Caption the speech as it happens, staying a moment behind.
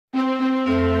Hello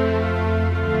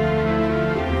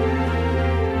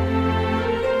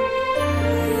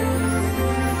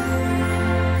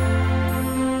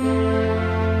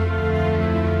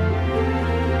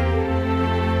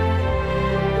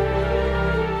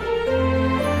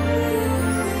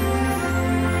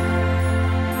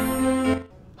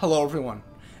everyone,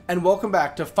 and welcome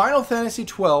back to Final Fantasy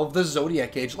XII The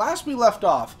Zodiac Age. Last we left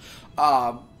off,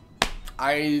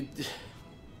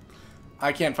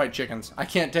 I can't fight chickens. I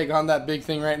can't take on that big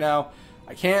thing right now.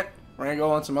 I can't. We're gonna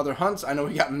go on some other hunts. I know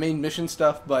we got main mission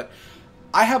stuff, but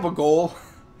I have a goal,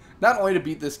 not only to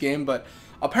beat this game, but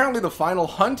apparently the final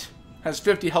hunt has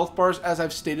 50 health bars, as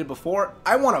I've stated before.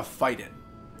 I want to fight it.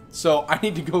 So I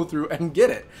need to go through and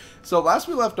get it. So last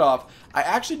we left off, I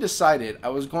actually decided I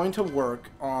was going to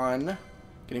work on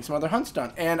getting some other hunts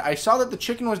done. And I saw that the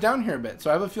chicken was down here a bit.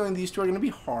 So I have a feeling these two are going to be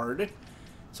hard.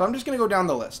 So I'm just going to go down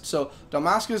the list. So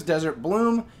Damascus Desert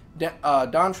Bloom,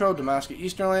 Dontro, Damascus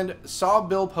Easterland. Saw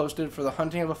bill posted for the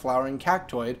hunting of a flowering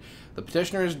cactoid. The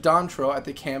petitioner is Dontro at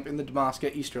the camp in the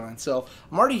Damascus Easterland. So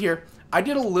I'm already here. I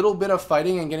did a little bit of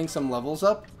fighting and getting some levels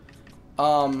up.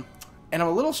 And I'm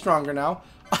a little stronger now.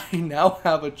 I now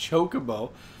have a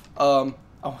chocobo. Oh,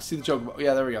 see the chocobo.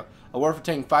 Yeah, there we go. A word for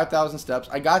taking 5,000 steps.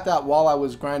 I got that while I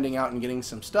was grinding out and getting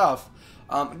some stuff.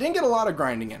 Didn't get a lot of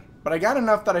grinding in, but I got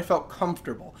enough that I felt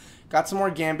comfortable. Got some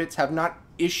more gambits. Have not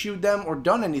issued them or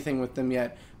done anything with them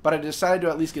yet, but I decided to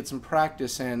at least get some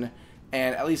practice in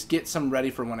and at least get some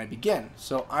ready for when I begin.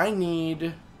 So I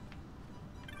need...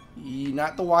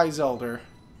 not the Wise Elder.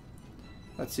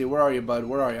 Let's see, where are you, bud?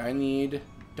 Where are you? I need...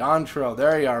 Dontro.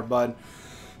 There you are, bud.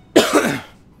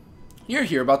 You're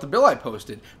here about the bill I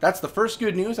posted. That's the first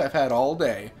good news I've had all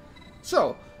day.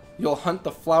 So, you'll hunt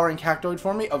the flowering cactoid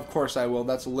for me? Of course I will.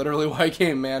 That's literally why I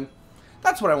came, man.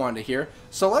 That's what I wanted to hear.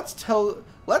 So let's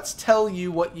tell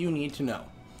you what you need to know.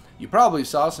 You probably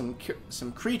saw some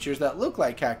creatures that look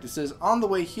like cactuses on the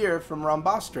way here from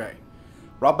Rabastre.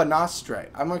 Rabanastre.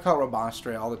 I'm going to call it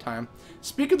Rabastre all the time.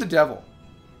 Speak of the devil.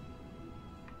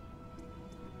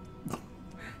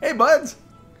 Hey, buds.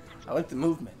 I like the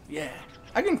movement. Yeah.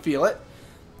 I can feel it.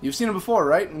 You've seen it before,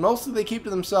 right? Mostly they keep to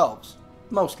themselves.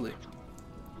 Mostly.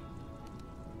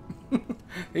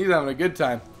 He's having a good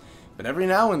time. But every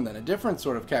now and then, a different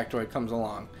sort of cactoid comes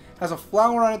along. Has a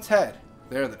flower on its head.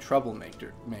 They're the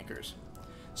troublemakers.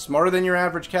 Smarter than your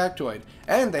average cactoid.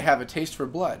 And they have a taste for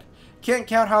blood. Can't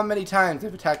count how many times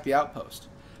they've attacked the outpost.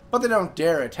 But they don't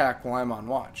dare attack while I'm on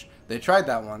watch. They tried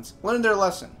that once. Learned their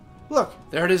lesson. Look,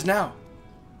 there it is now.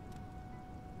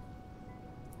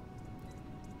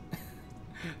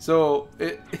 So,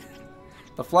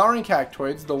 the flowering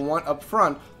cactoid's the one up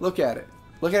front. Look at it.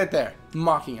 Look at it there.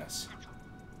 Mocking us.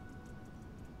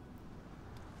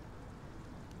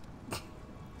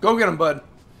 Go get him, bud.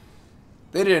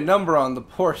 They did a number on the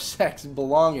poor sex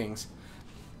belongings.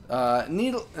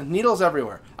 Needles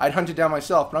everywhere. I'd hunt it down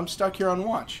myself, but I'm stuck here on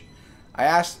watch. I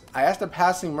asked a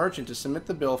passing merchant to submit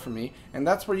the bill for me, and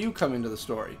that's where you come into the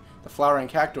story. The flowering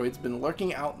cactoid's been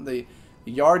lurking out in the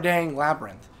Yardang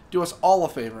Labyrinth. Do us all a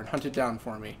favor and hunt it down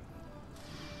for me.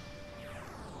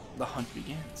 The hunt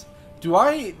begins. Do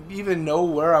I even know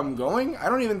where I'm going? I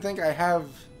don't even think I have...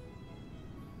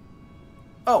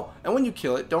 Oh, and when you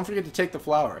kill it, don't forget to take the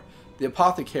flower. The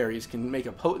apothecaries can make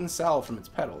a potent salve from its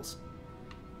petals.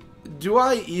 Do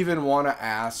I even want to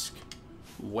ask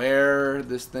where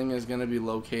this thing is going to be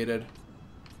located?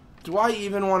 Do I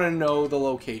even want to know the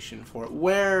location for it?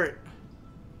 Where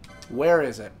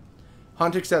is it?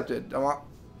 Hunt accepted.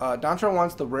 Dontro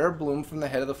wants the rare bloom from the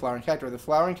head of the flowering cactoid. The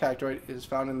flowering cactoid is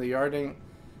found in the Yarding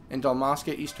in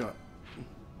Damascus Easterland.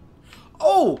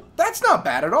 Oh, that's not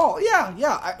bad at all. Yeah.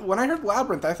 When I heard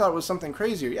Labyrinth, I thought it was something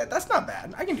crazier. Yeah, that's not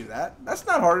bad. I can do that. That's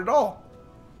not hard at all.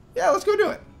 Yeah, let's go do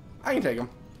it. I can take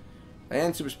him.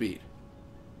 And super speed.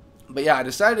 But yeah, I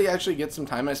decided to actually get some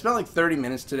time. I spent like 30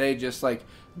 minutes today just like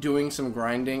doing some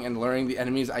grinding and learning the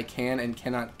enemies I can and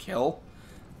cannot kill.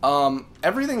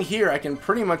 Everything here I can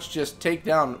pretty much just take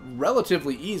down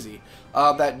relatively easy.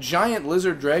 That giant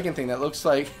lizard dragon thing that looks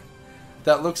like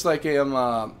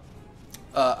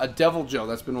a devil Joe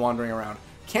that's been wandering around.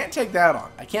 Can't take that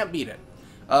on. I can't beat it.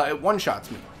 It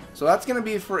one-shots me. So that's going to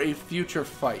be for a future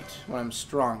fight when I'm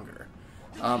stronger.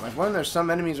 I've learned there's some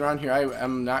enemies around here I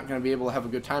am not going to be able to have a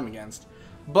good time against.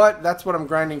 But that's what I'm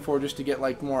grinding for, just to get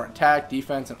like more attack,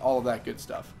 defense, and all of that good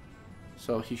stuff.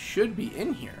 So he should be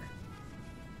in here.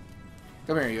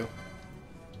 Come here, you.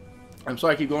 I'm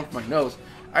sorry I keep going for my nose.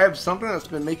 I have something that's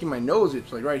been making my nose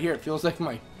itch, like right here. It feels like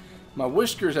my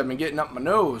whiskers have been getting up my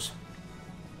nose.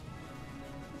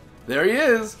 There he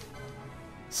is.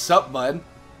 Sup, bud?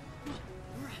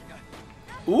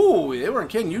 Ooh, they weren't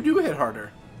kidding. You do hit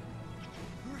harder.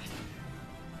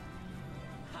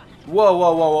 Whoa,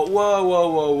 whoa, whoa, whoa, whoa,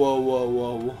 whoa, whoa, whoa,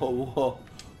 whoa, whoa, whoa.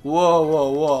 Whoa,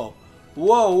 whoa, whoa.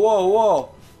 Whoa, whoa,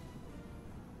 whoa.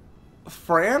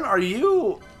 Fran, are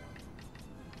you...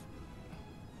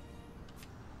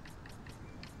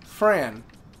 Fran,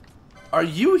 are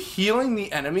you healing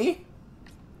the enemy?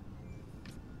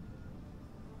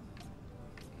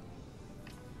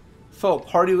 Foe,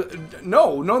 party...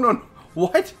 No, no, no.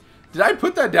 What? Did I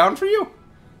put that down for you?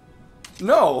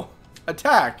 No.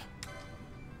 Attack.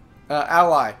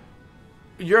 Ally.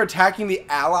 You're attacking the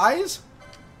allies?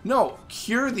 No,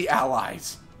 cure the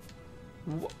allies.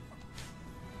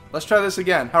 Let's try this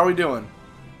again. How are we doing?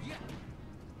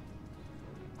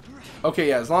 Okay,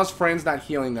 yeah, as long as Fran's not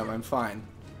healing them, I'm fine.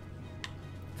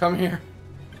 Come here.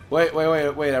 Wait, wait, wait,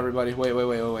 wait, everybody. Wait, wait,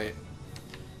 wait, wait, wait.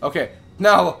 Okay,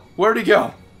 now, where'd he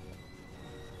go?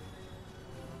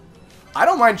 I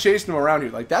don't mind chasing him around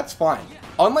here. Like, that's fine.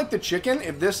 Unlike the chicken,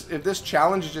 if this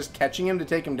challenge is just catching him to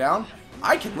take him down,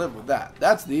 I can live with that.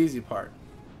 That's the easy part.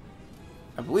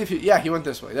 I believe he went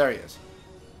this way. There he is.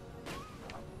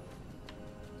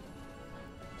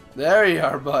 There you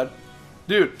are, bud.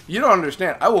 Dude, you don't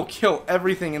understand. I will kill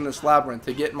everything in this labyrinth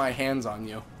to get my hands on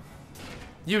you.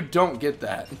 You don't get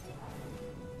that.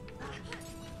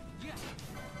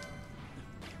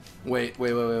 Wait,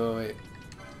 wait, wait, wait, wait, wait.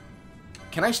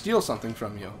 Can I steal something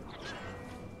from you?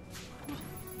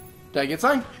 Did I get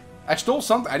something? I stole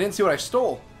something. I didn't see what I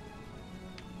stole.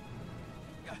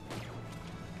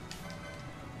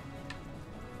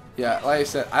 Yeah, like I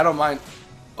said, I don't mind.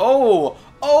 Oh,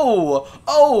 oh,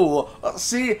 oh.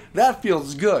 See, that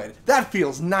feels good. That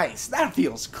feels nice. That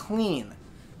feels clean.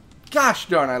 Gosh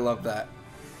darn, I love that.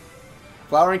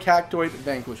 Flowering cactoid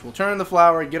vanquish. We'll turn in the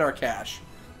flower and get our cash.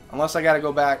 Unless I gotta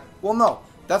go back. Well, no.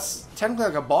 That's technically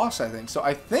like a boss, I think. So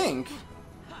I think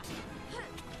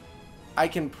I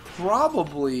can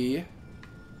probably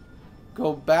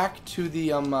go back to the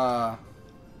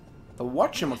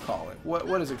whatchamacallit.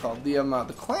 What is it called?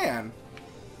 The clan.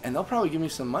 And they'll probably give me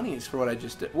some monies for what I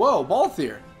just did. Whoa,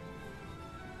 Balthier.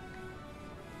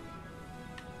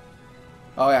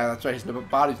 Oh yeah, that's right. His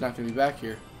body's not gonna be back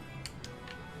here.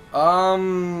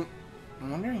 I'm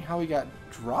wondering how he got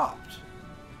dropped.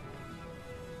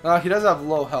 He does have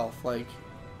low health. Like,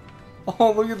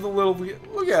 oh, look at the little.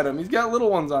 Look at him. He's got little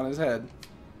ones on his head.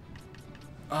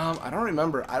 I don't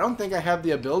remember. I don't think I have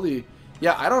the ability.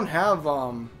 Yeah, I don't have.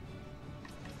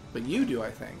 But you do,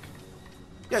 I think.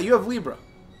 Yeah, you have Libra.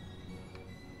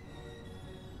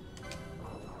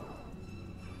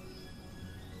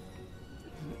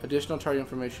 Additional target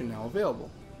information now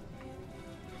available.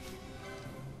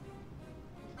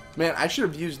 Man, I should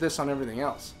have used this on everything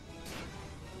else.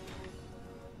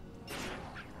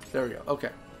 There we go.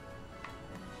 Okay.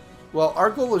 Well, our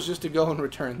goal is just to go and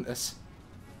return this.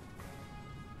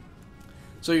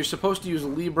 So you're supposed to use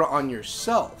Libra on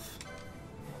yourself.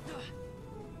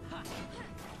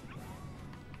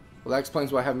 Well, that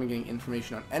explains why I haven't been getting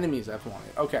information on enemies I've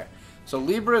wanted. Okay. So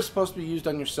Libra is supposed to be used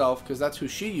on yourself because that's who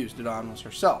she used it on, was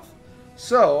herself.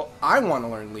 So I want to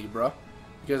learn Libra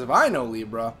because if I know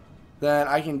Libra, then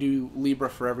I can do Libra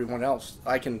for everyone else.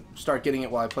 I can start getting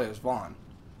it while I play as Vaughn.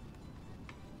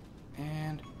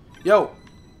 And, yo,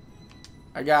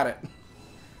 I got it.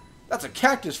 That's a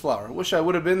cactus flower. Wish I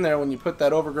would have been there when you put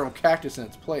that overgrown cactus in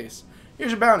its place.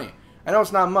 Here's your bounty. I know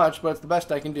it's not much, but it's the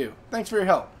best I can do. Thanks for your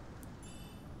help.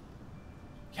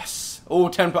 Yes. Oh,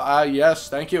 10. Yes,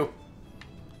 thank you.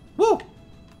 Woo.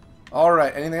 All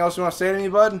right. Anything else you want to say to me,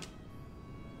 bud?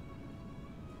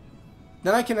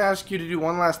 Then I can ask you to do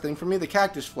one last thing for me. The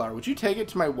cactus flower. Would you take it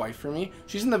to my wife for me?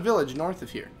 She's in the village north of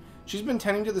here. She's been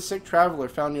tending to the sick traveler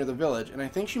found near the village, and I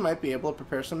think she might be able to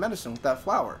prepare some medicine with that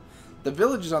flower. The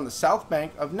village is on the south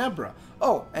bank of Nebra.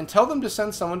 Oh, and tell them to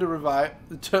send someone to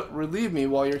relieve me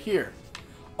while you're here.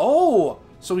 Oh,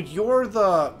 so you're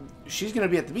the... She's going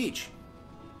to be at the beach.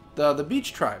 The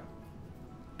beach tribe.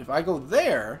 If I go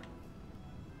there...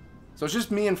 So it's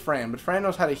just me and Fran, but Fran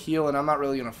knows how to heal, and I'm not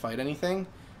really going to fight anything.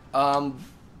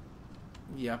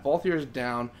 Yeah, Balthier's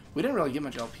down. We didn't really get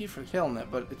much LP for killing it,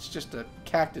 but it's just a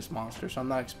cactus monster, so I'm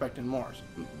not expecting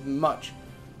much.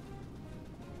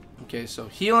 Okay, so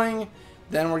healing.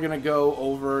 Then we're going to go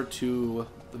over to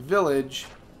the village.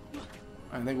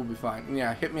 I think we'll be fine.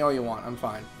 Yeah, hit me all you want. I'm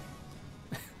fine.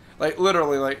 Like,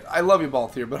 literally, like, I love you,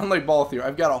 Balthier, but unlike Balthier,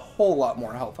 I've got a whole lot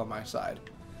more health on my side.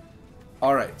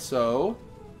 Alright, so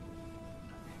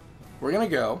we're going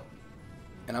to go.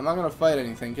 And I'm not going to fight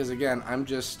anything, because, again, I'm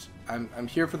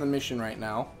here for the mission right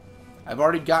now. I've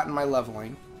already gotten my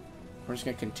leveling. We're just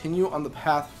going to continue on the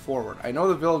path forward. I know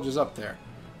the village is up there,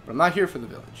 but I'm not here for the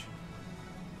village.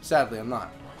 Sadly, I'm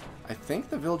not. I think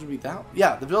the village would be that.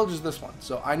 Yeah, the village is this one,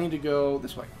 so I need to go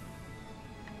this way.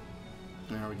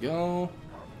 There we go.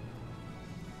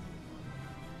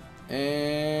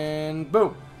 And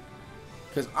boom.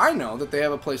 Because I know that they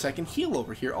have a place I can heal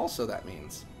over here also, that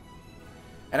means.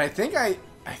 And I think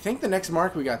the next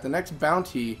mark we got, the next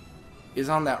bounty is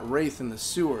on that wraith in the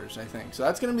sewers, I think. So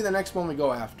that's going to be the next one we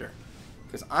go after.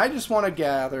 Because I just want to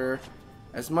gather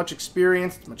as much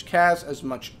experience, as much cash, as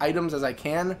much items as I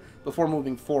can before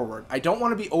moving forward. I don't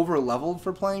want to be over-leveled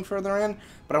for playing further in,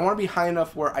 but I want to be high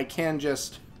enough where I can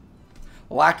just,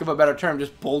 lack of a better term,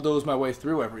 just bulldoze my way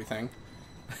through everything.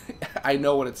 I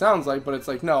know what it sounds like, but it's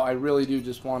like, no, I really do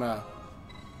just want to,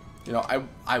 you know,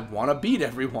 I want to beat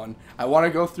everyone. I want to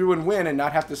go through and win and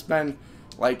not have to spend,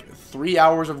 like, 3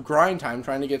 hours of grind time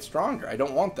trying to get stronger. I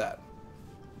don't want that.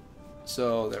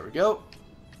 So, there we go.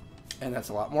 And that's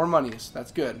a lot more monies.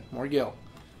 That's good. More gil.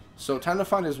 So, time to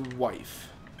find his wife.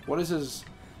 What is his...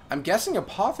 I'm guessing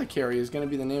apothecary is going to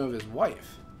be the name of his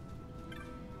wife.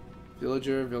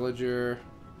 Villager, villager...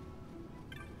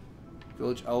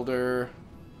 Village elder...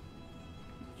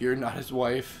 You're not his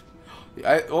wife.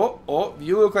 Oh,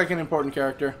 you look like an important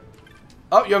character.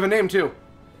 Oh, you have a name too.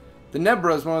 The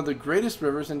Nebra is one of the greatest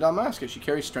rivers in Damascus. She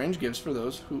carries strange gifts for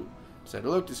those who said,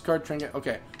 look, discard trinket.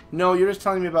 Okay. No, you're just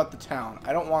telling me about the town.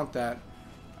 I don't want that.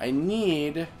 I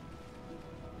need...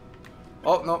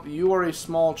 Oh, no, you are a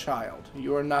small child.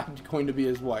 You are not going to be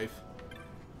his wife.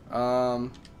 Yeah,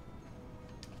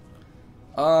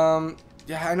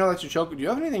 I know that's your choker. Do you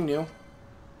have anything new?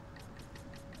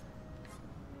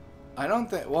 I don't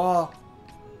think... Well...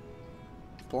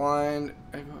 Blind...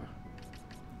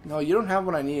 No, you don't have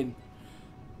what I need.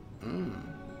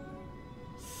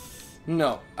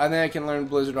 No. I think I can learn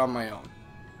Blizzard on my own.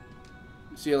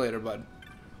 See you later, bud.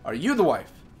 Are you the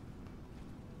wife?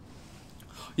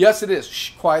 Yes, it is.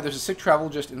 Shh, quiet. There's a sick traveler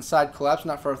just inside. Collapse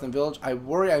not far from the village. I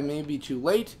worry I may be too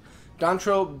late.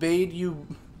 Dontro bade you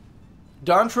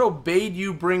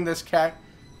bring this cat...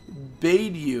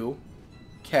 Bade you...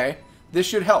 Okay. This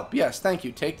should help. Yes, thank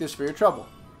you. Take this for your trouble.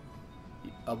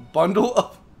 A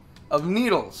bundle of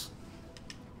needles.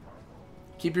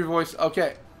 Keep your voice...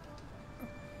 Okay.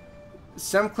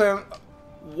 Sem clam...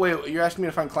 Wait, you're asking me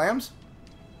to find clams?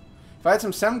 If I had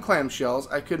some sem clam shells,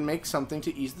 I could make something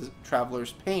to ease the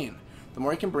traveler's pain. The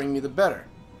more you can bring me, the better.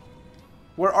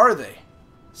 Where are they?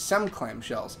 Sem clam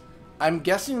shells. I'm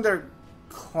guessing they're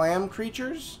clam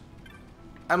creatures?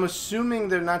 I'm assuming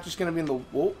they're not just going to be in the...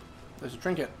 Whoa, there's a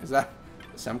trinket. Is that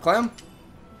a sem clam?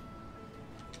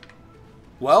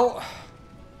 Well,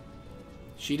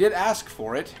 she did ask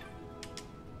for it.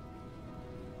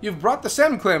 You've brought the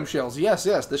sem clam shells. Yes,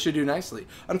 yes, this should do nicely.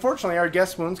 Unfortunately, our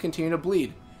guest wounds continue to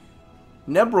bleed.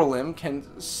 Nebralim can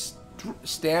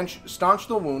staunch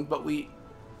the wound, but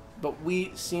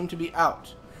we seem to be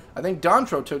out. I think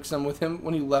Dontro took some with him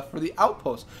when he left for the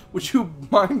outpost. Would you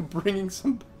mind bringing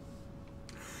some...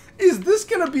 Is this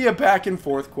going to be a back and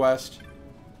forth quest?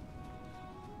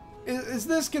 Is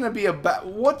this going to be a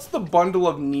What's the bundle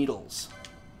of needles?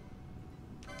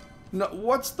 No,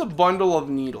 what's the bundle of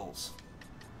needles?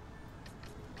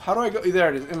 How do I go? There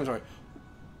it is, inventory.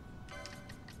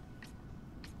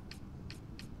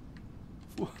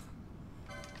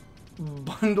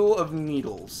 Bundle of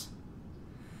needles.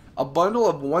 A bundle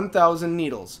of 1,000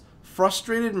 needles.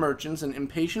 Frustrated merchants and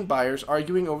impatient buyers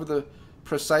arguing over the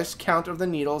precise count of the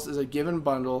needles is a given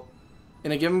bundle.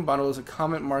 In a given bundle is a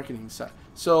common marketing set.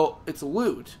 So it's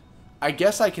loot. I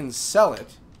guess I can sell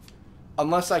it,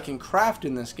 unless I can craft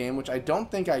in this game, which I don't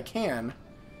think I can.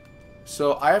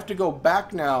 So I have to go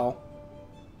back now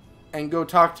and go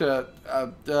talk to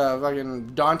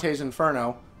fucking Dante's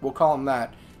Inferno. We'll call him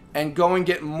that. And go and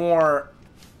get more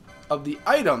of the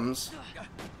items.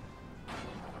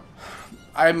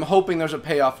 I'm hoping there's a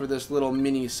payoff for this little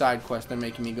mini side quest they're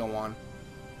making me go on.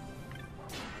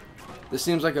 This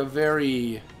seems like a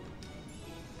very...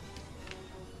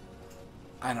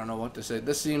 I don't know what to say.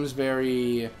 This seems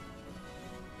very...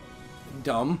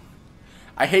 dumb.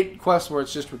 I hate quests where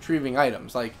it's just retrieving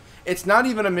items. Like, it's not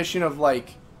even a mission of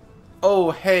like,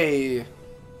 oh, hey,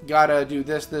 gotta do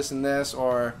this, this, and this,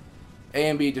 or A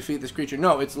and B, defeat this creature.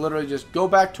 No, it's literally just go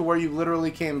back to where you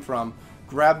literally came from,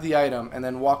 grab the item, and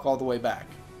then walk all the way back.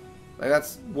 Like,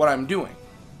 that's what I'm doing.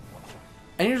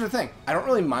 And here's the thing. I don't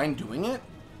really mind doing it,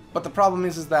 but the problem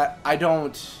is that I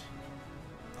don't...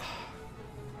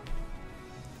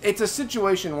 It's a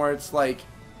situation where it's like...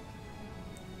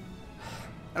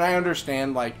 And I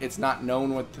understand, like, it's not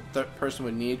known what the person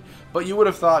would need, but you would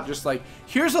have thought just like,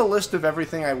 here's a list of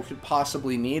everything I could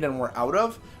possibly need and we're out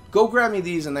of. Go grab me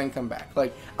these and then come back.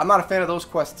 Like, I'm not a fan of those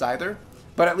quests either,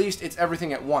 but at least it's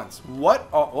everything at once. What?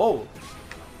 Oh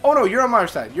no, you're on my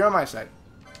side. You're on my side.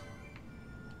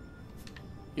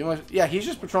 You must, yeah, he's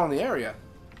just patrolling the area.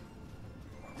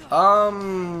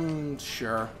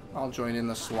 Sure. I'll join in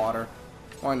the slaughter.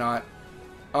 Why not?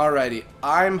 Alrighty.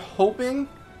 I'm hoping...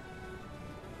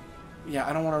 Yeah,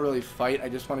 I don't want to really fight. I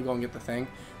just want to go and get the thing.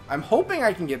 I'm hoping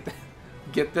I can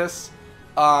get this.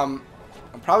 I'm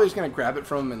probably just going to grab it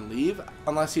from him and leave.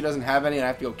 Unless he doesn't have any and I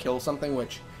have to go kill something,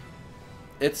 which...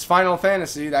 It's Final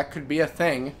Fantasy. That could be a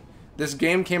thing. This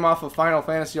game came off of Final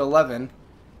Fantasy XI.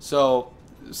 So,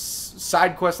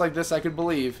 side quests like this I could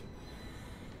believe.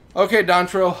 Okay,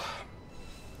 Dontro.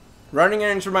 Running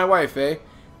errands for my wife, eh?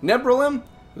 Nebralim?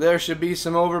 There should be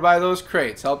some over by those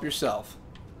crates. Help yourself.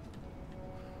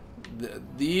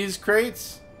 These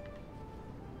crates?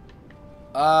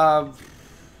 Or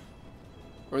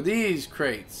these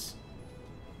crates?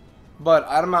 But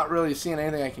I'm not really seeing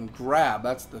anything I can grab.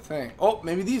 That's the thing. Oh,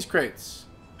 maybe these crates.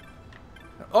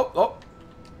 Oh, oh.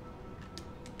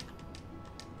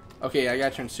 Okay, I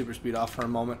gotta turn super speed off for a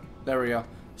moment. There we go.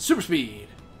 Super speed.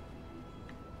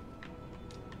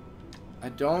 I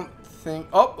don't think...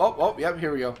 Oh, oh, oh, yep,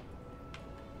 here we go.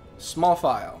 Small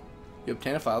file. You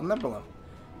obtain a file of Nebralim.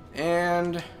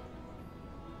 And...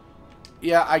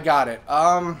 Yeah, I got it.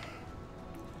 I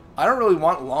don't really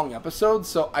want long episodes,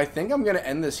 so I think I'm going to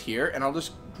end this here, and I'll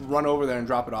just run over there and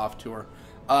drop it off to her.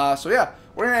 So yeah,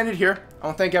 we're going to end it here. I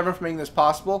want to thank everyone for making this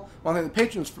possible. I want to thank the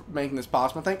patrons for making this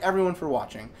possible. Thank everyone for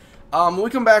watching. When we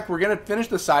come back, we're going to finish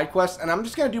the side quest, and I'm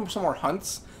just going to do some more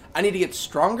hunts. I need to get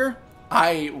stronger.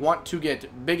 I want to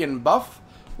get big and buff,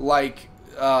 like,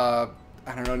 I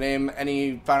don't know, name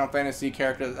any Final Fantasy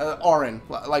character. Auron.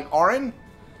 Like Auron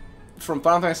from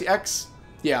Final Fantasy X.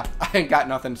 Yeah, I ain't got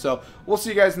nothing. So, we'll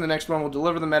see you guys in the next one. We'll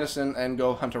deliver the medicine and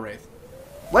go hunt a wraith.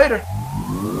 Later!